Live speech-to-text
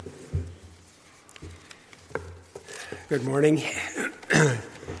Good morning.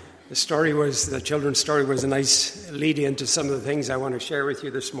 The children's story was a nice lead-in to some of the things I want to share with you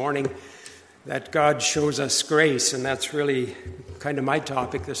this morning, that God shows us grace, and that's really kind of my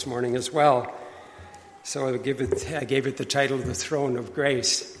topic this morning as well. So I gave it the title, The Throne of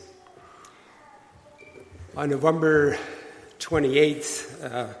Grace. On November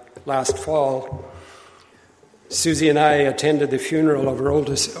 28th, last fall, Susie and I attended the funeral of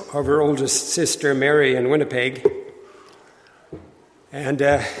her oldest sister, Mary, in Winnipeg. And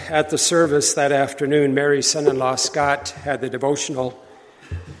at the service that afternoon, Mary's son-in-law, Scott, had the devotional,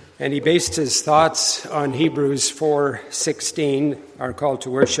 and he based his thoughts on Hebrews 4:16, our call to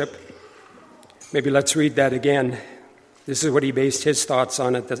worship. Maybe let's read that again. This is what he based his thoughts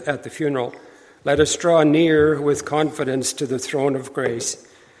on at the funeral. Let us draw near with confidence to the throne of grace,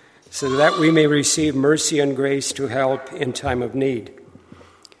 so that we may receive mercy and grace to help in time of need.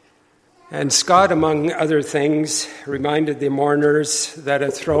 And Scott, among other things, reminded the mourners that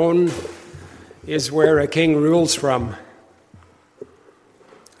a throne is where a king rules from.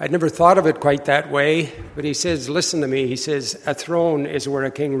 I'd never thought of it quite that way, but he says, listen to me, he says, a throne is where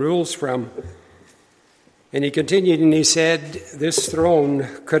a king rules from. And he continued and he said, this throne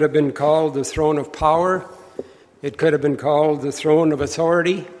could have been called the throne of power. It could have been called the throne of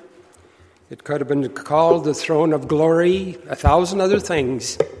authority. It could have been called the throne of glory, 1,000 other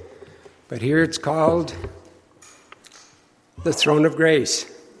things. But here it's called the throne of grace,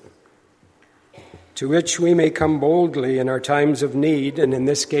 to which we may come boldly in our times of need, and in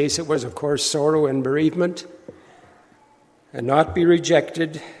this case it was, of course, sorrow and bereavement, and not be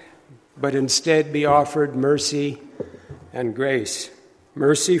rejected, but instead be offered mercy and grace.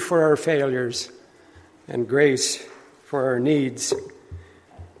 Mercy for our failures and grace for our needs.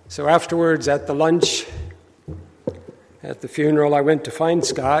 So afterwards, at the lunch, at the funeral, I went to find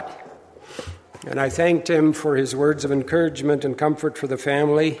Scott, and I thanked him for his words of encouragement and comfort for the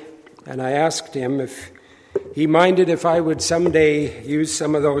family, and I asked him if he minded if I would someday use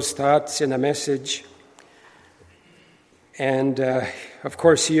some of those thoughts in a message. And of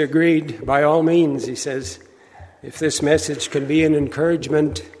course he agreed, by all means. He says, if this message can be an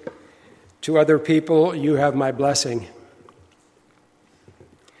encouragement to other people, you have my blessing.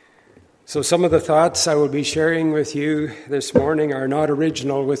 So some of the thoughts I will be sharing with you this morning are not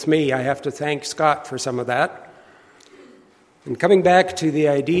original with me. I have to thank Scott for some of that. And coming back to the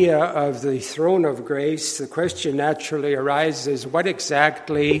idea of the throne of grace, the question naturally arises, what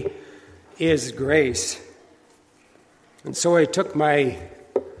exactly is grace? And so I took my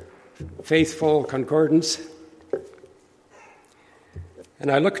faithful concordance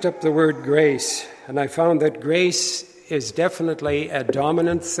and I looked up the word grace, and I found that grace is definitely a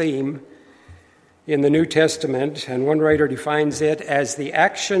dominant theme in the New Testament, and one writer defines it as the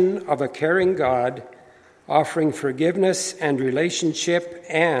action of a caring God offering forgiveness and relationship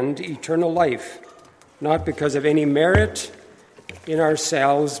and eternal life, not because of any merit in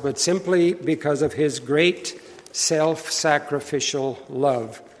ourselves, but simply because of his great self-sacrificial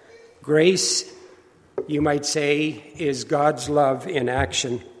love. Grace, you might say, is God's love in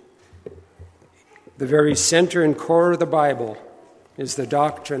action. The very center and core of the Bible is the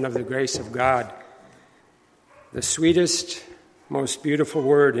doctrine of the grace of God, the sweetest, most beautiful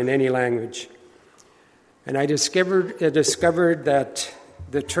word in any language. And I discovered that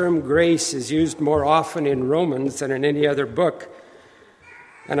the term grace is used more often in Romans than in any other book.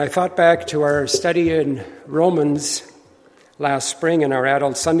 And I thought back to our study in Romans last spring in our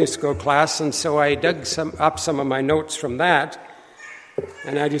adult Sunday school class, and so I dug up some of my notes from that.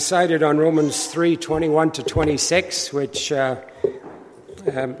 And I decided on Romans 3:21 to 26, which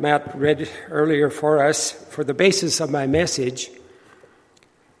Matt read earlier for us, for the basis of my message.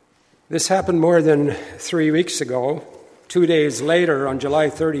 This happened more than 3 weeks ago. 2 days later, on July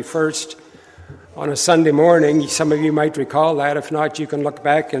 31st, on a Sunday morning, some of you might recall that. If not, you can look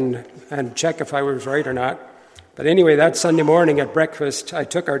back and check if I was right or not. But anyway, that Sunday morning at breakfast, I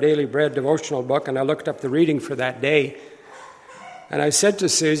took our Daily Bread devotional book and I looked up the reading for that day. And I said to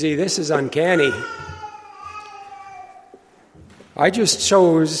Susie, this is uncanny. I've just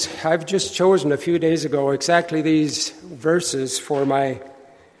chosen a few days ago exactly these verses for the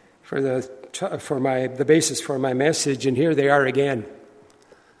basis for my message, and here they are again.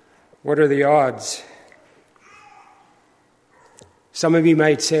 What are the odds? Some of you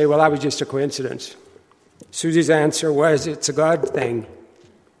might say, well, that was just a coincidence. Susie's answer was, it's a God thing.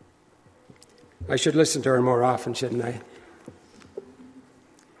 I should listen to her more often, shouldn't I?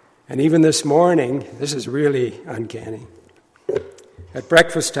 And even this morning, this is really uncanny. At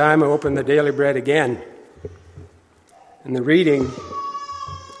breakfast time, I opened the Daily Bread again. And the reading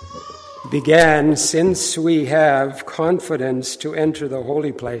began, since we have confidence to enter the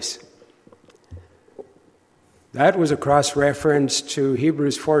holy place. That was a cross-reference to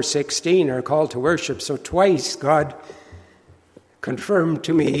Hebrews 4:16, our call to worship. So twice God confirmed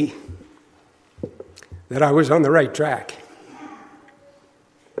to me that I was on the right track.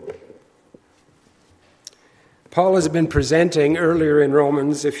 Paul has been presenting earlier in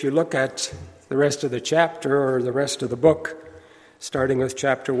Romans, if you look at the rest of the chapter or the rest of the book, starting with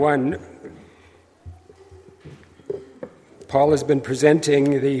chapter 1, Paul has been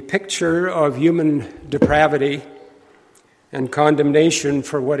presenting the picture of human depravity and condemnation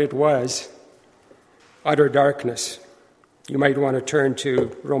for what it was, utter darkness. You might want to turn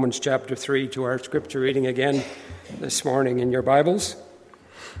to Romans chapter 3 to our scripture reading again this morning in your Bibles.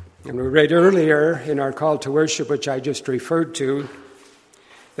 And we read earlier in our call to worship, which I just referred to,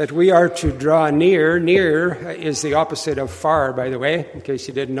 that we are to draw near. Near is the opposite of far, by the way, in case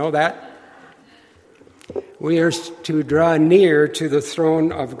you didn't know that. We are to draw near to the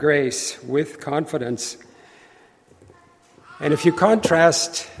throne of grace with confidence. And if you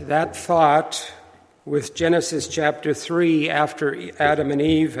contrast that thought with Genesis chapter 3, after Adam and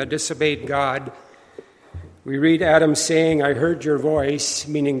Eve had disobeyed God, we read Adam saying, "I heard your voice,"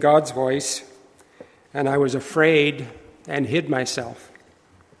 meaning God's voice, "and I was afraid and hid myself."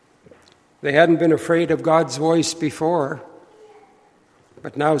 They hadn't been afraid of God's voice before,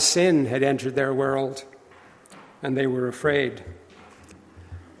 but now sin had entered their world, and they were afraid.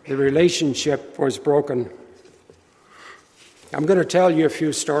 The relationship was broken. I'm going to tell you a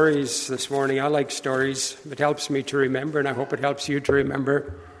few stories this morning. I like stories. It helps me to remember, and I hope it helps you to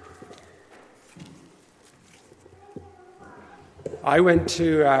remember. I went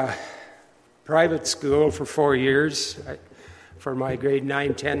to private school for 4 years for my grade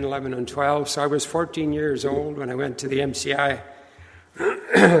 9, 10, 11, and 12. So I was 14 years old when I went to the MCI.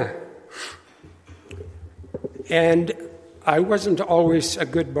 And I wasn't always a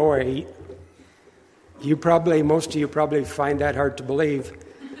good boy. Most of you probably find that hard to believe,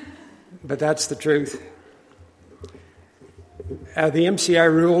 but that's the truth. The MCI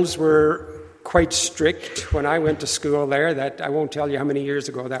rules were quite strict when I went to school there. That I won't tell you how many years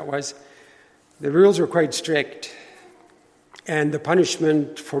ago that was. The rules were quite strict, and the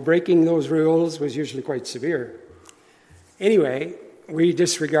punishment for breaking those rules was usually quite severe. Anyway, we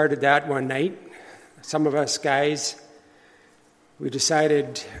disregarded that one night. Some of us guys, we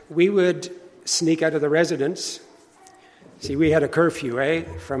decided we would sneak out of the residence. See, we had a curfew,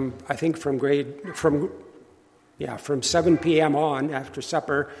 from 7 p.m. on, after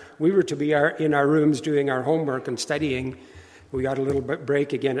supper. We were to be in our rooms doing our homework and studying. We got a little bit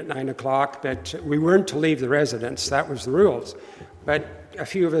break again at 9 o'clock, but we weren't to leave the residence. That was the rules. But a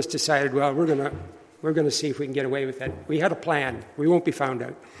few of us decided, well, we're going to see if we can get away with it. We had a plan. We won't be found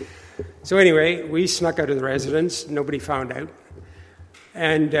out. So anyway, we snuck out of the residence. Nobody found out.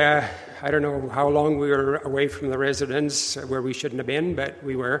 And I don't know how long we were away from the residence where we shouldn't have been, but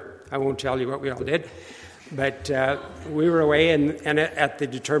we were. I won't tell you what we all did. But we were away, and at the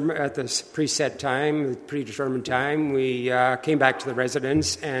preset time, the predetermined time, we came back to the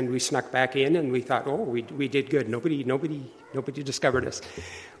residence, and we snuck back in, and we thought, we did good. Nobody discovered us.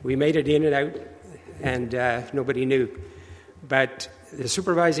 We made it in and out, and nobody knew. But the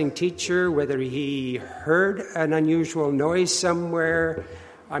supervising teacher, whether he heard an unusual noise somewhere,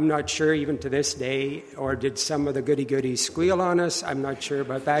 I'm not sure even to this day, or did some of the goody-goodies squeal on us, I'm not sure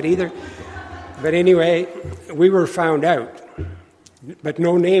about that either. But anyway, we were found out. But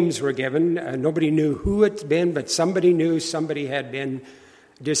no names were given. Nobody knew who it's been, but somebody knew somebody had been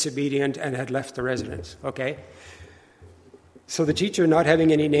disobedient and had left the residence, okay? So the teacher, not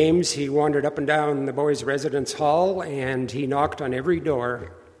having any names, he wandered up and down the boys' residence hall, and he knocked on every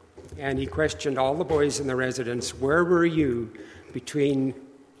door, and he questioned all the boys in the residence, where were you between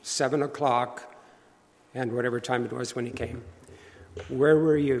 7 o'clock and whatever time it was when he came? Where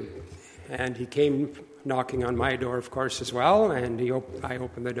were you? And he came knocking on my door, of course, as well, and I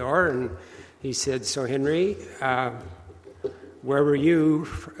opened the door, and he said, "So, Henry, where were you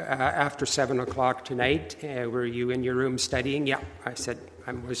after 7 o'clock tonight? Were you in your room studying?" "Yeah," I said,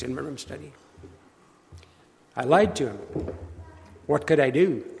 "I was in my room studying." I lied to him. What could I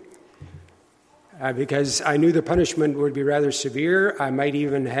do? Because I knew the punishment would be rather severe. I might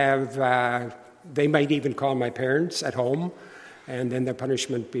even have, they might even call my parents at home, and then the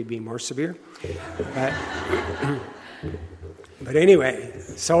punishment would be more severe. But anyway,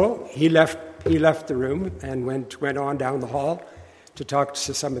 so he left the room and went on down the hall to talk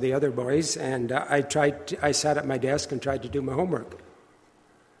to some of the other boys, and I sat at my desk and tried to do my homework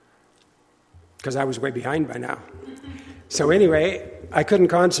because I was way behind by now. So anyway, I couldn't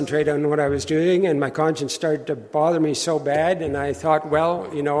concentrate on what I was doing, and my conscience started to bother me so bad, and I thought, well,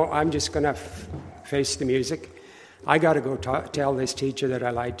 I'm just going to face the music. I got to go tell this teacher that I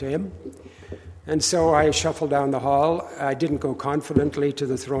lied to him. And so I shuffled down the hall. I didn't go confidently to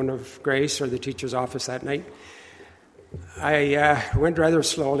the throne of grace or the teacher's office that night. I went rather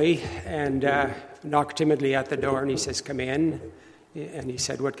slowly and knocked timidly at the door, and he says, "Come in." And he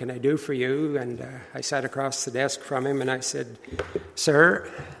said, "What can I do for you?" And I sat across the desk from him, and I said,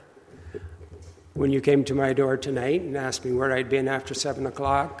 "Sir, when you came to my door tonight and asked me where I'd been after 7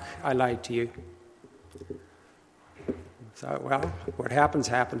 o'clock, I lied to you." I thought, well, what happens,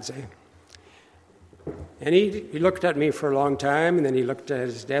 happens, eh? And he looked at me for a long time, and then he looked at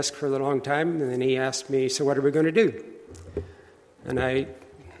his desk for a long time, and then he asked me, "So what are we going to do?" And I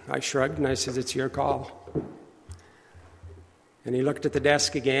shrugged, and I said, "It's your call." And he looked at the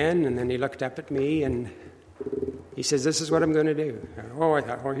desk again, and then he looked up at me, and he says, "This is what I'm going to do." Oh, I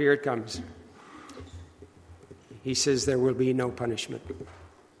thought, oh, here it comes. He says, "There will be no punishment."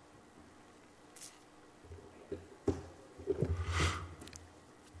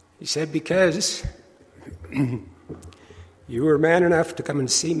 He said, "Because you were man enough to come and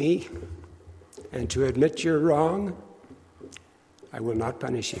see me and to admit you're wrong, I will not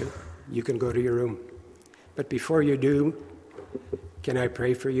punish you. You can go to your room. But before you do, can I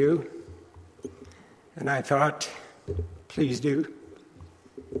pray for you?" And I thought, please do.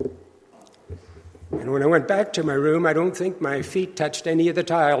 And when I went back to my room, I don't think my feet touched any of the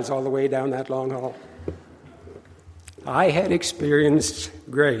tiles all the way down that long hall. I had experienced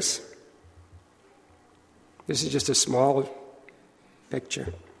grace. This is just a small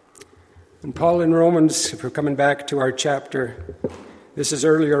picture. And Paul in Romans, if we're coming back to our chapter, this is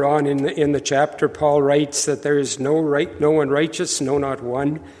earlier on in the chapter, Paul writes that there is no one righteous, no, not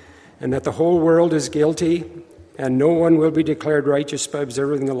one, and that the whole world is guilty, and no one will be declared righteous by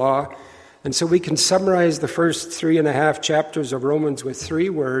observing the law. And so we can summarize the first 3.5 chapters of Romans with 3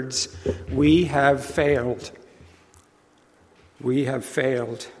 words: we have failed. We have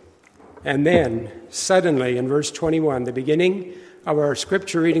failed. And then, suddenly, in verse 21, the beginning of our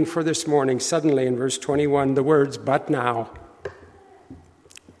scripture reading for this morning, suddenly in verse 21, the words, "but now."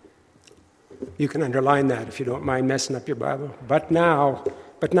 You can underline that if you don't mind messing up your Bible. But now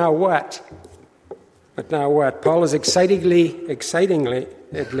what? But now what? Paul is excitingly,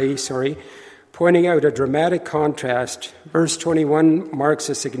 pointing out a dramatic contrast. Verse 21 marks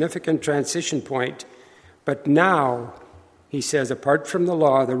a significant transition point. But now, he says, apart from the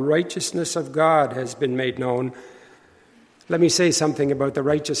law, the righteousness of God has been made known. Let me say something about the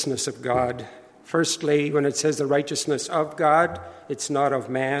righteousness of God. Firstly, when it says the righteousness of God, it's not of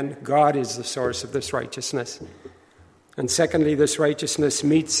man. God is the source of this righteousness. And secondly, this righteousness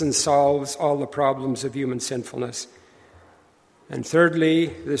meets and solves all the problems of human sinfulness. And thirdly,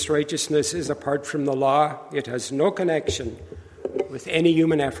 this righteousness is apart from the law. It has no connection with any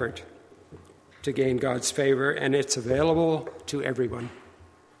human effort to gain God's favor, and it's available to everyone.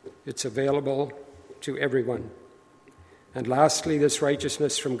 It's available to everyone. And lastly, this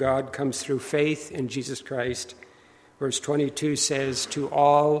righteousness from God comes through faith in Jesus Christ. Verse 22 says, "to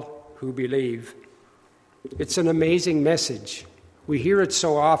all who believe." It's an amazing message. We hear it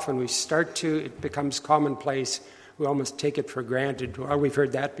so often, it becomes commonplace. We almost take it for granted. Well, we've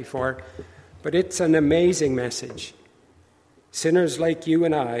heard that before. But it's an amazing message. Sinners like you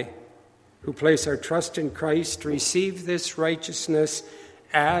and I, who place our trust in Christ, receive this righteousness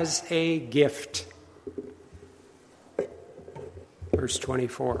as a gift. Verse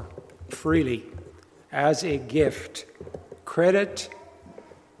 24, freely, as a gift. Credit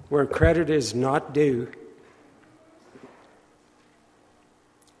where credit is not due.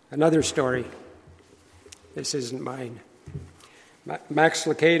 Another story. This isn't mine. Max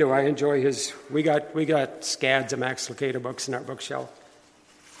Lucado, I enjoy his. We got scads of Max Lucado books in our bookshelf.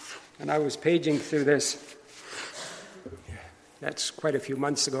 And I was paging through this. That's quite a few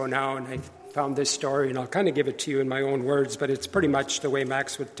months ago now, and I found this story, and I'll kind of give it to you in my own words, but it's pretty much the way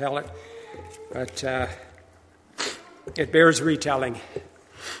Max would tell it. But it bears retelling.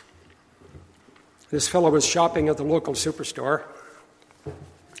 This fellow was shopping at the local superstore.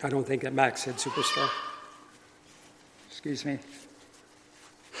 I don't think that Max said superstore. Excuse me.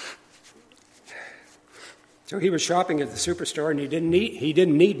 So he was shopping at the superstore, and he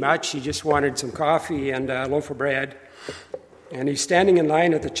didn't need much. He just wanted some coffee and a loaf of bread. And he's standing in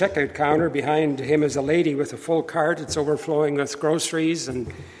line at the checkout counter. Behind him is a lady with a full cart. It's overflowing with groceries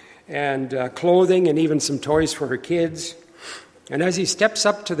and clothing and even some toys for her kids. And as he steps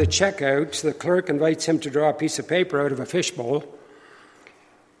up to the checkout, the clerk invites him to draw a piece of paper out of a fishbowl.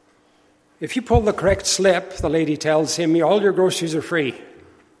 If you pull the correct slip, the lady tells him, all your groceries are free.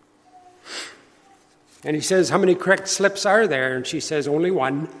 And he says, how many correct slips are there? And she says, only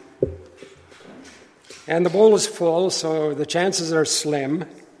one. And the bowl is full, so the chances are slim.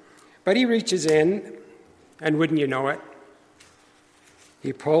 But he reaches in, and wouldn't you know it,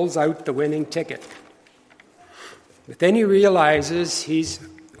 he pulls out the winning ticket. But then he realizes he's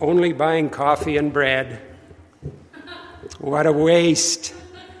only buying coffee and bread. What a waste.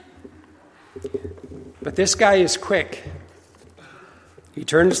 But this guy is quick. He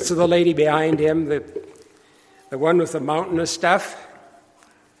turns to the lady behind him, the one with the mountain of stuff,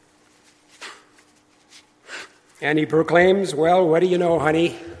 and he proclaims, well, what do you know,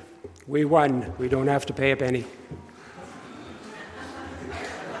 honey? We won. We don't have to pay a penny.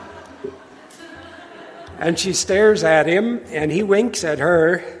 And she stares at him, and he winks at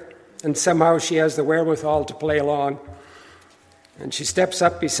her, and somehow she has the wherewithal to play along. And she steps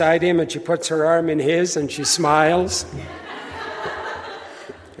up beside him, and she puts her arm in his, and she smiles.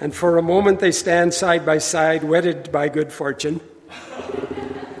 And for a moment they stand side by side, wedded by good fortune.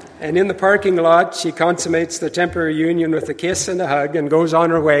 And in the parking lot, she consummates the temporary union with a kiss and a hug and goes on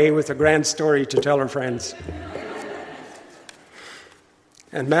her way with a grand story to tell her friends.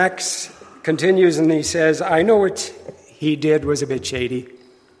 And Max continues and he says, I know what he did was a bit shady.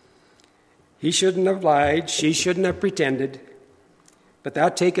 He shouldn't have lied. She shouldn't have pretended. But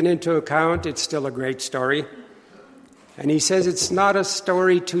that taken into account, it's still a great story. And he says it's not a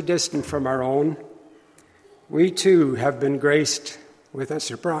story too distant from our own. We too have been graced with a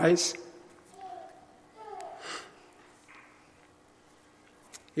surprise.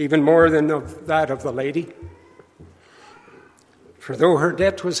 Even more than that of the lady. For though her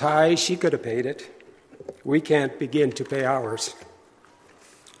debt was high, she could have paid it. We can't begin to pay ours.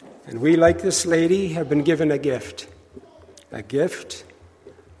 And we, like this lady, have been given a gift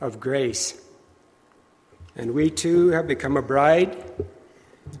of grace. And we too have become a bride,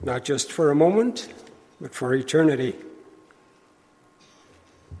 not just for a moment, but for eternity.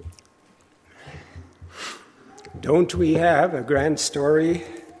 Don't we have a grand story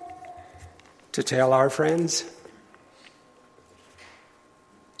to tell our friends?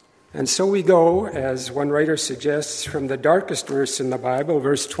 And so we go, as one writer suggests, from the darkest verse in the Bible,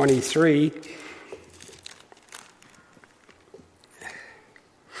 verse 23.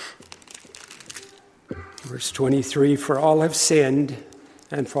 Verse 23, for all have sinned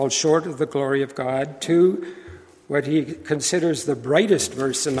and fall short of the glory of God, to what he considers the brightest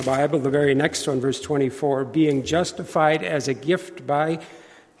verse in the Bible, the very next one, verse 24, being justified as a gift by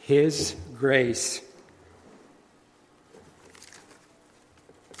his grace.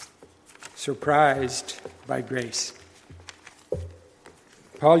 Surprised by grace.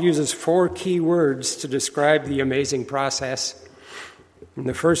 Paul uses 4 key words to describe the amazing process. And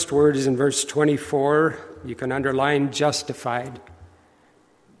the first word is in verse 24. You can underline justified.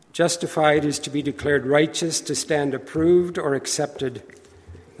 Justified is to be declared righteous, to stand approved or accepted.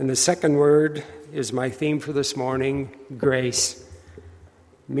 And the second word is my theme for this morning, grace,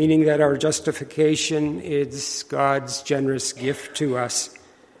 meaning that our justification is God's generous gift to us.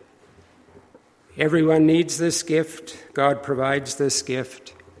 Everyone needs this gift. God provides this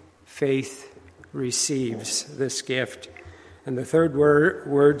gift. Faith receives this gift. And the third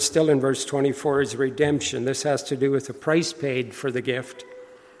word, still in verse 24, is redemption. This has to do with the price paid for the gift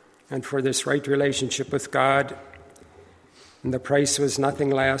and for this right relationship with God. And the price was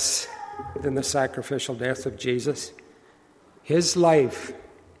nothing less than the sacrificial death of Jesus. His life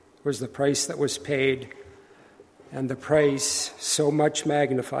was the price that was paid, and the price so much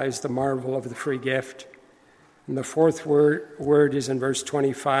magnifies the marvel of the free gift. And the fourth word is in verse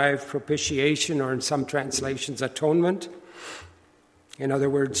 25, propitiation, or in some translations, atonement. In other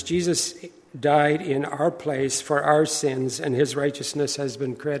words, Jesus died in our place for our sins, and his righteousness has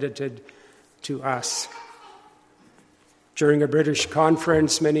been credited to us. During a British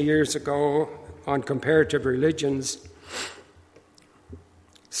conference many years ago on comparative religions,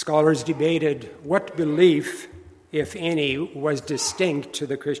 scholars debated what belief, if any, was distinct to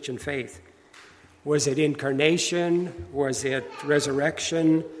the Christian faith. Was it incarnation? Was it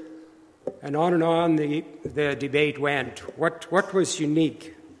resurrection? And on the debate went. What was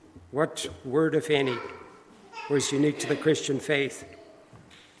unique? What word, if any, was unique to the Christian faith?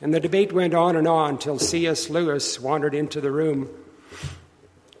 And the debate went on until C.S. Lewis wandered into the room.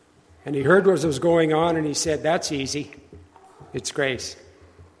 And he heard what was going on, and he said, that's easy. It's grace.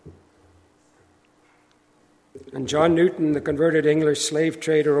 And John Newton, the converted English slave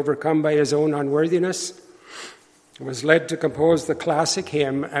trader, overcome by his own unworthiness, was led to compose the classic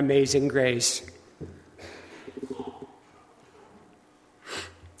hymn, Amazing Grace.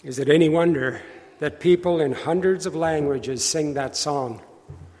 Is it any wonder that people in hundreds of languages sing that song?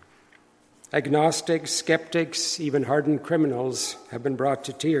 Agnostics, skeptics, even hardened criminals have been brought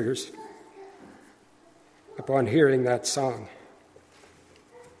to tears upon hearing that song.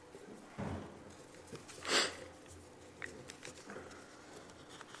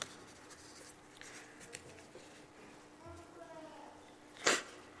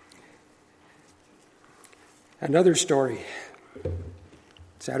 Another story.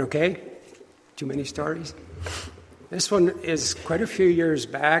 Is that okay? Too many stories? This one is quite a few years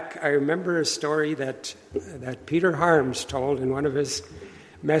back. I remember a story that Peter Harms told in one of his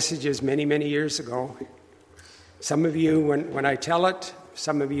messages many, many years ago. Some of you, when I tell it,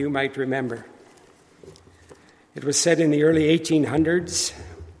 some of you might remember. It was said in the early 1800s,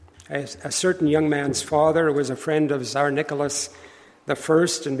 a certain young man's father was a friend of Tsar Nicholas I,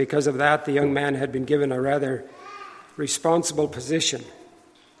 and because of that, the young man had been given a rather responsible position.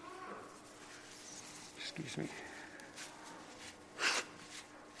 Excuse me.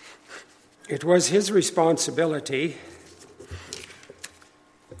 It was his responsibility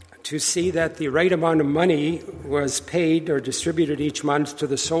to see that the right amount of money was paid or distributed each month to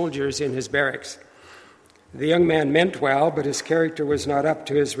the soldiers in his barracks. The young man meant well, but his character was not up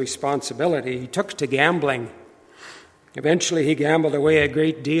to his responsibility. He took to gambling. Eventually, he gambled away a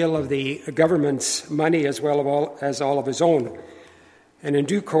great deal of the government's money as well as all of his own. And in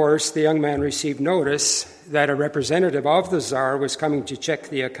due course, the young man received notice that a representative of the Tsar was coming to check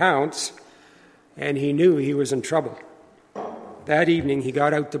the accounts, and he knew he was in trouble. That evening, he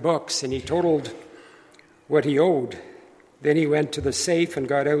got out the books and he totaled what he owed. Then he went to the safe and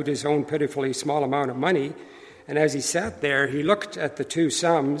got out his own pitifully small amount of money. And as he sat there, he looked at the two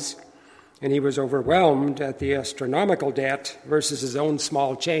sums, and he was overwhelmed at the astronomical debt versus his own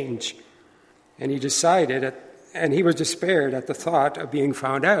small change. And he was despaired at the thought of being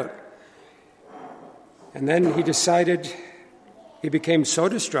found out. And then he became so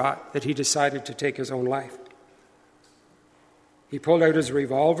distraught that he decided to take his own life. He pulled out his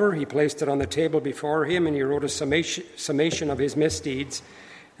revolver, he placed it on the table before him, and he wrote a summation of his misdeeds.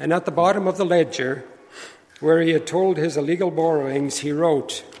 And at the bottom of the ledger, where he had told his illegal borrowings, he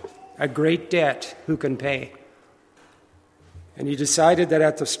wrote, "A great debt, who can pay?" And he decided that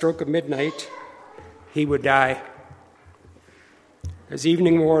at the stroke of midnight, he would die. As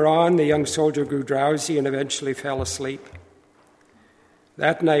evening wore on, the young soldier grew drowsy and eventually fell asleep.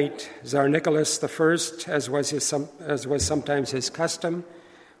 That night, Tsar Nicholas I, as was sometimes his custom,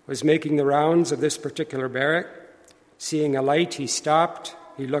 was making the rounds of this particular barrack. Seeing a light, he stopped,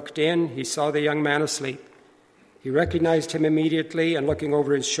 he looked in, he saw the young man asleep. He recognized him immediately, and looking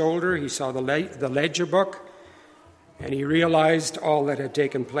over his shoulder, he saw the ledger book, and he realized all that had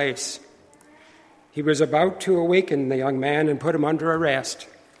taken place. He was about to awaken the young man and put him under arrest,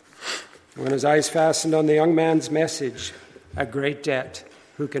 when his eyes fastened on the young man's message, "A great debt,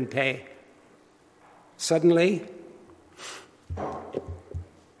 who can pay?" Suddenly,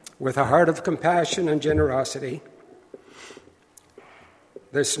 with a heart of compassion and generosity,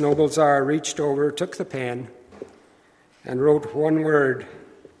 this noble Tsar reached over, took the pen, and wrote one word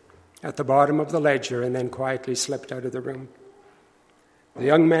at the bottom of the ledger, and then quietly slipped out of the room. The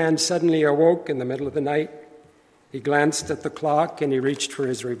young man suddenly awoke in the middle of the night. He glanced at the clock and he reached for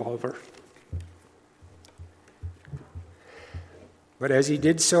his revolver. But as he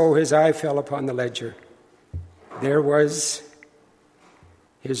did so, his eye fell upon the ledger. There was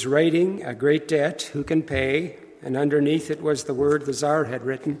his writing, "A great debt, who can pay?" And underneath it was the word the Tsar had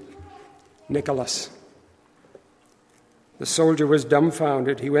written, "Nicholas." The soldier was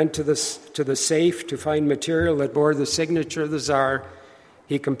dumbfounded. He went to the safe to find material that bore the signature of the Tsar.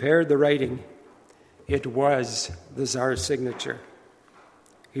 He compared the writing. It was the Tsar's signature.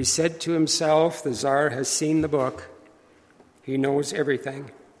 He said to himself, "The Tsar has seen the book. He knows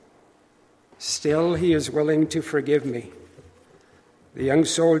everything. Still, he is willing to forgive me." The young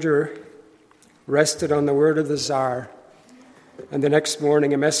soldier rested on the word of the Tsar, and the next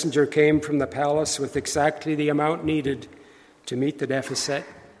morning a messenger came from the palace with exactly the amount needed to meet the deficit.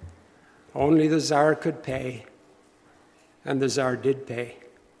 Only the Tsar could pay, and the Tsar did pay.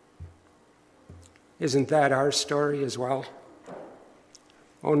 Isn't that our story as well?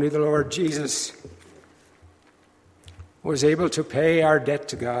 Only the Lord Jesus was able to pay our debt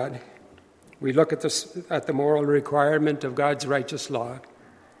to God. We look at the moral requirement of God's righteous law,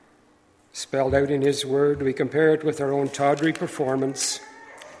 spelled out in His Word. We compare it with our own tawdry performance,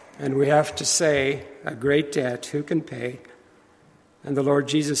 and we have to say, "A great debt, who can pay?" And the Lord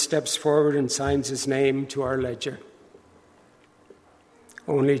Jesus steps forward and signs His name to our ledger.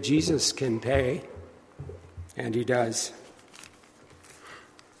 Only Jesus can pay, and He does.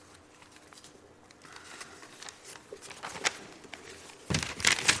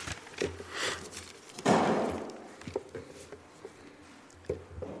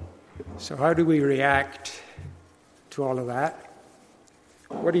 So how do we react to all of that?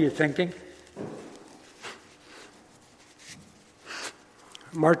 What are you thinking?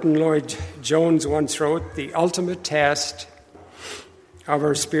 Martin Lloyd-Jones once wrote, "The ultimate test of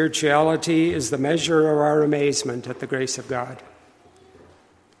our spirituality is the measure of our amazement at the grace of God."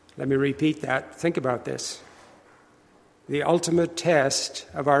 Let me repeat that. Think about this. The ultimate test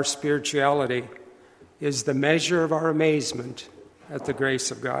of our spirituality is the measure of our amazement at the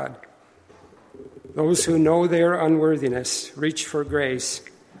grace of God. Those who know their unworthiness reach for grace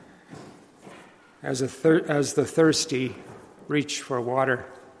as the thirsty reach for water.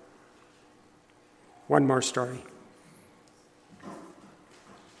 One more story.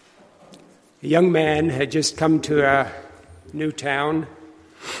 A young man had just come to a new town.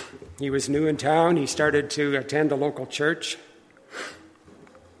 He was new in town. He started to attend a local church.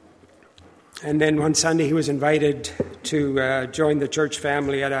 And then one Sunday he was invited to join the church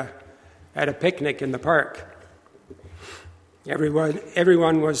family at a picnic in the park.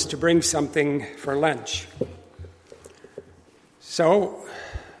 Everyone was to bring something for lunch. So,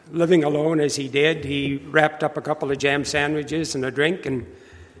 living alone as he did, he wrapped up a couple of jam sandwiches and a drink and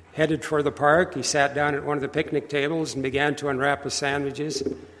headed for the park. He sat down at one of the picnic tables and began to unwrap the sandwiches.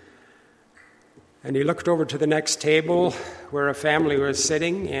 And he looked over to the next table where a family was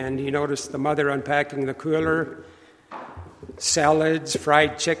sitting, and he noticed the mother unpacking the cooler, salads,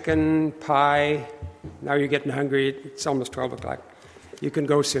 fried chicken, pie. Now you're getting hungry. It's almost 12 o'clock. You can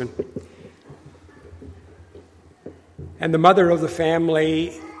go soon. And the mother of the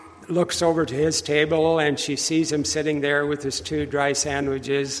family looks over to his table, and she sees him sitting there with his 2 dry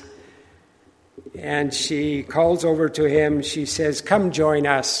sandwiches. And she calls over to him. She says, "Come join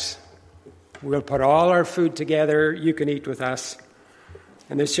us. We'll put all our food together. You can eat with us."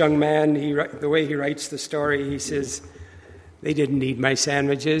 And this young man, the way he writes the story, he says, "They didn't need my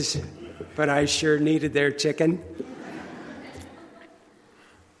sandwiches, but I sure needed their chicken."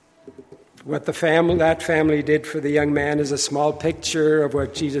 What that family did for the young man is a small picture of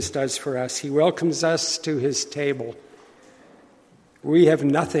what Jesus does for us. He welcomes us to his table. We have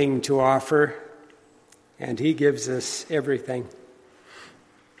nothing to offer, and he gives us everything.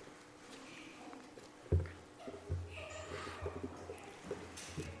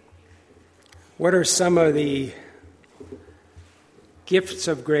 What are some of the gifts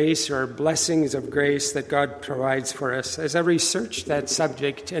of grace or blessings of grace that God provides for us? As I researched that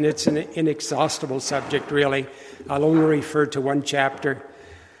subject, and it's an inexhaustible subject really, I'll only refer to one chapter.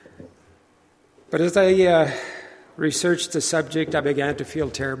 But as I researched the subject, I began to feel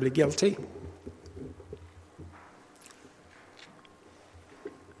terribly guilty.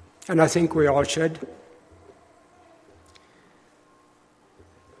 And I think we all should.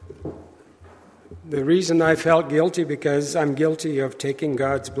 The reason I felt guilty, because I'm guilty of taking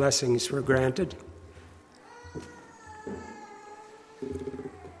God's blessings for granted.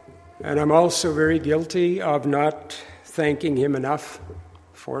 And I'm also very guilty of not thanking Him enough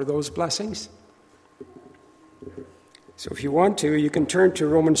for those blessings. So if you want to, you can turn to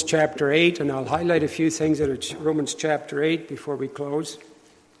Romans chapter 8, and I'll highlight a few things out of Romans chapter 8 before we close.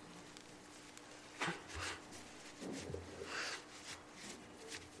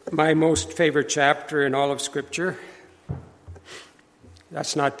 My most favorite chapter in all of Scripture.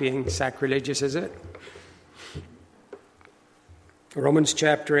 That's not being sacrilegious, is it? Romans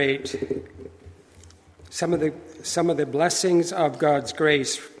chapter 8. Some of the blessings of God's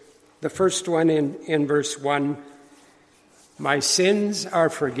grace. The first one in verse 1. My sins are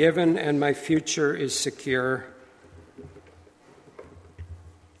forgiven and my future is secure.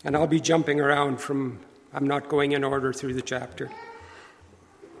 And I'll be jumping around I'm not going in order through the chapter.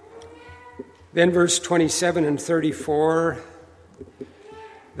 Then verse 27 and 34,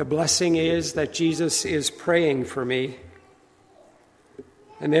 the blessing is that Jesus is praying for me.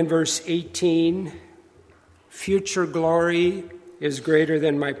 And then verse 18, future glory is greater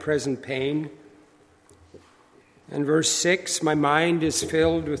than my present pain. And verse 6, my mind is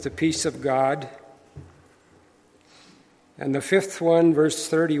filled with the peace of God. And the fifth one, verse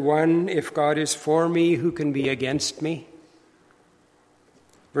 31, if God is for me, who can be against me?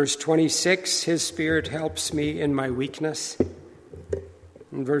 Verse 26, His Spirit helps me in my weakness.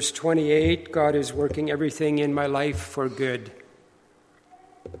 In verse 28, God is working everything in my life for good.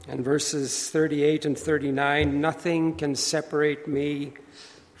 And verses 38 and 39, nothing can separate me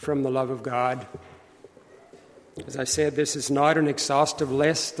from the love of God. As I said, this is not an exhaustive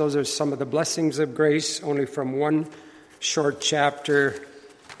list. Those are some of the blessings of grace, only from one short chapter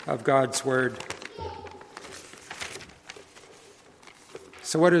of God's Word.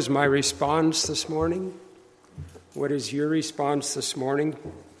 So what is my response this morning? What is your response this morning?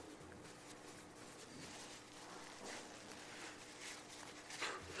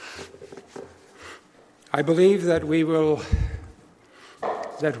 I believe that we will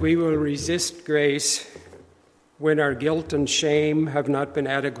resist grace when our guilt and shame have not been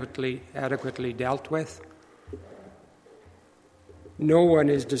adequately dealt with. No one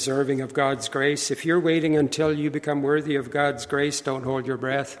is deserving of God's grace. If you're waiting until you become worthy of God's grace, don't hold your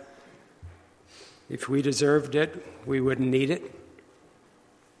breath. If we deserved it, we wouldn't need it.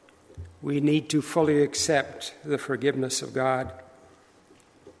 We need to fully accept the forgiveness of God.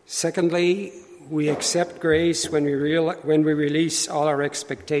 Secondly, we accept grace when we release all our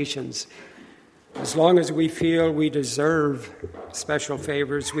expectations. As long as we feel we deserve special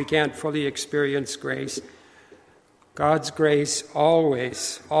favors, we can't fully experience grace. God's grace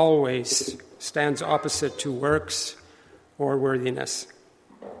always stands opposite to works or worthiness.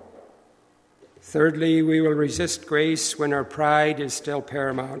 Thirdly, we will resist grace when our pride is still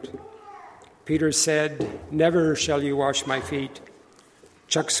paramount. Peter said, "Never shall you wash my feet."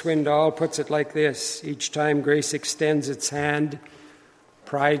 Chuck Swindoll puts it like this: each time grace extends its hand,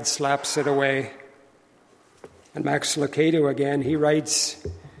 pride slaps it away. And Max Lucado again, he writes,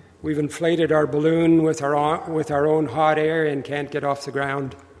 "We've inflated our balloon with our own hot air and can't get off the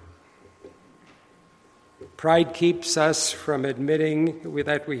ground." Pride keeps us from admitting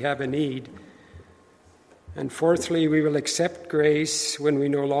that we have a need. And fourthly, we will accept grace when we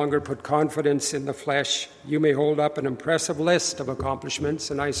no longer put confidence in the flesh. You may hold up an impressive list of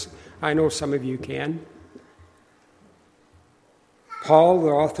accomplishments, and I know some of you can. Paul,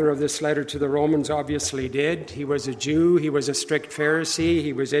 the author of this letter to the Romans, obviously did. He was a Jew, he was a strict Pharisee,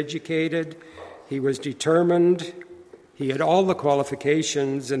 he was educated, he was determined, he had all the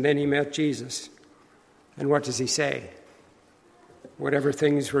qualifications, and then he met Jesus. And what does he say? "Whatever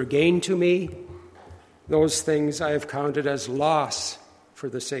things were gained to me, those things I have counted as loss for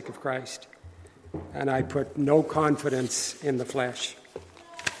the sake of Christ, and I put no confidence in the flesh."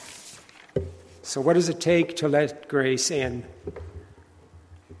 So what does it take to let grace in?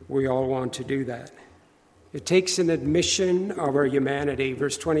 We all want to do that. It takes an admission of our humanity.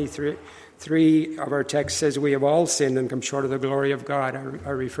 Verse 23 of our text says, "We have all sinned and come short of the glory of God." I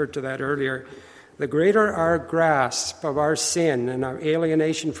referred to that earlier. The greater our grasp of our sin and our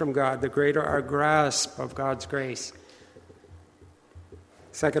alienation from God, the greater our grasp of God's grace.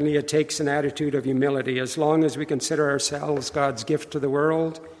 Secondly, it takes an attitude of humility. As long as we consider ourselves God's gift to the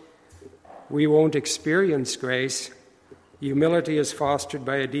world, we won't experience grace. Humility is fostered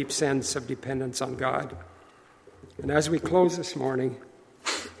by a deep sense of dependence on God. And as we close this morning,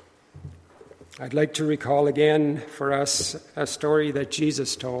 I'd like to recall again for us a story that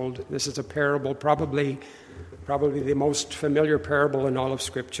Jesus told. This is a parable, probably the most familiar parable in all of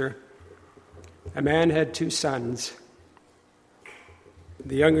Scripture. A man had 2 sons.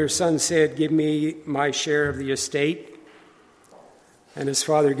 The younger son said, "Give me my share of the estate." And his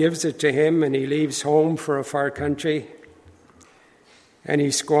father gives it to him, and he leaves home for a far country, and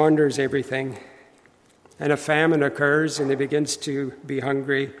he squanders everything. And a famine occurs, and he begins to be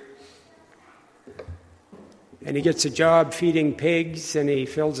hungry. And he gets a job feeding pigs, and he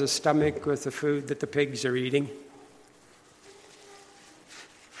fills his stomach with the food that the pigs are eating.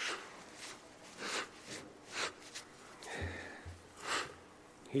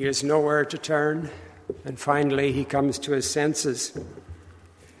 He has nowhere to turn, and finally he comes to his senses,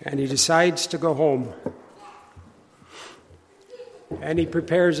 and he decides to go home. And he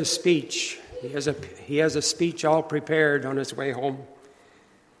prepares a speech. He has a speech all prepared on his way home.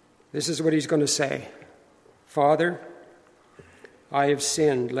 This is what he's going to say. "Father, I have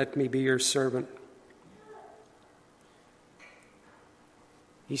sinned. Let me be your servant."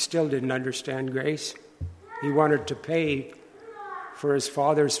 He still didn't understand grace. He wanted to pay for his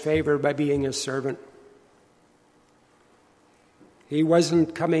father's favor by being a servant. He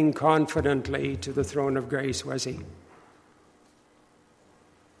wasn't coming confidently to the throne of grace, was he?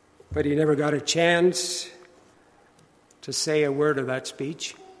 But he never got a chance to say a word of that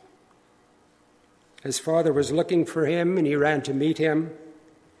speech. His father was looking for him, and he ran to meet him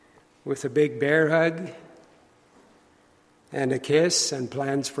with a big bear hug and a kiss and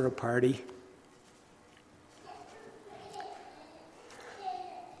plans for a party.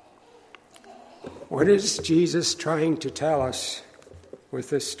 What is Jesus trying to tell us with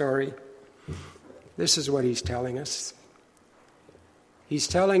this story? This is what he's telling us. He's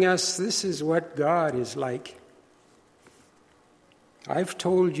telling us this is what God is like. I've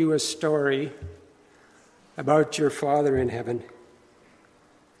told you a story about your Father in heaven.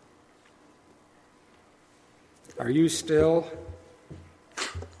 Are you still?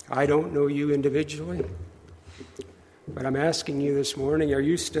 I don't know you individually, but I'm asking you this morning, are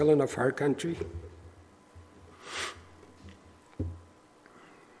you still in a far country?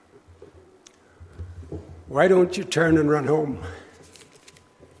 Why don't you turn and run home?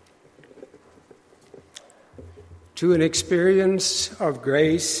 To an experience of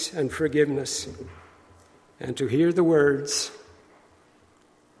grace and forgiveness, and to hear the words,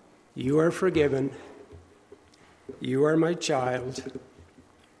 "You are forgiven. You are my child.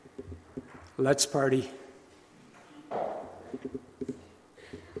 Let's party."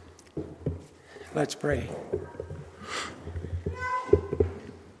 Let's pray.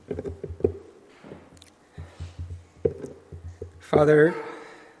 Father,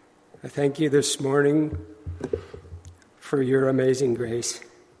 I thank you this morning for your amazing grace.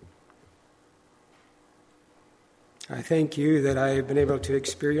 I thank you that I have been able to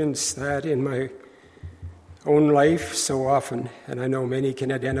experience that in my own life so often, and I know many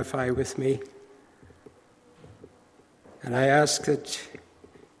can identify with me. And I ask that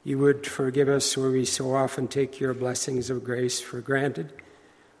you would forgive us where we so often take your blessings of grace for granted,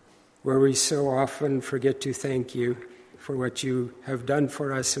 where we so often forget to thank you for what you have done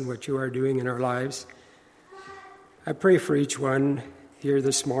for us and what you are doing in our lives. I pray for each one here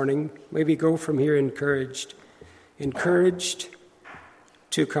this morning. May we go from here encouraged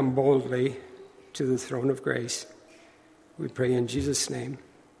to come boldly to the throne of grace. We pray in Jesus' name.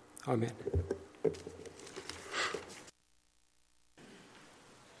 Amen.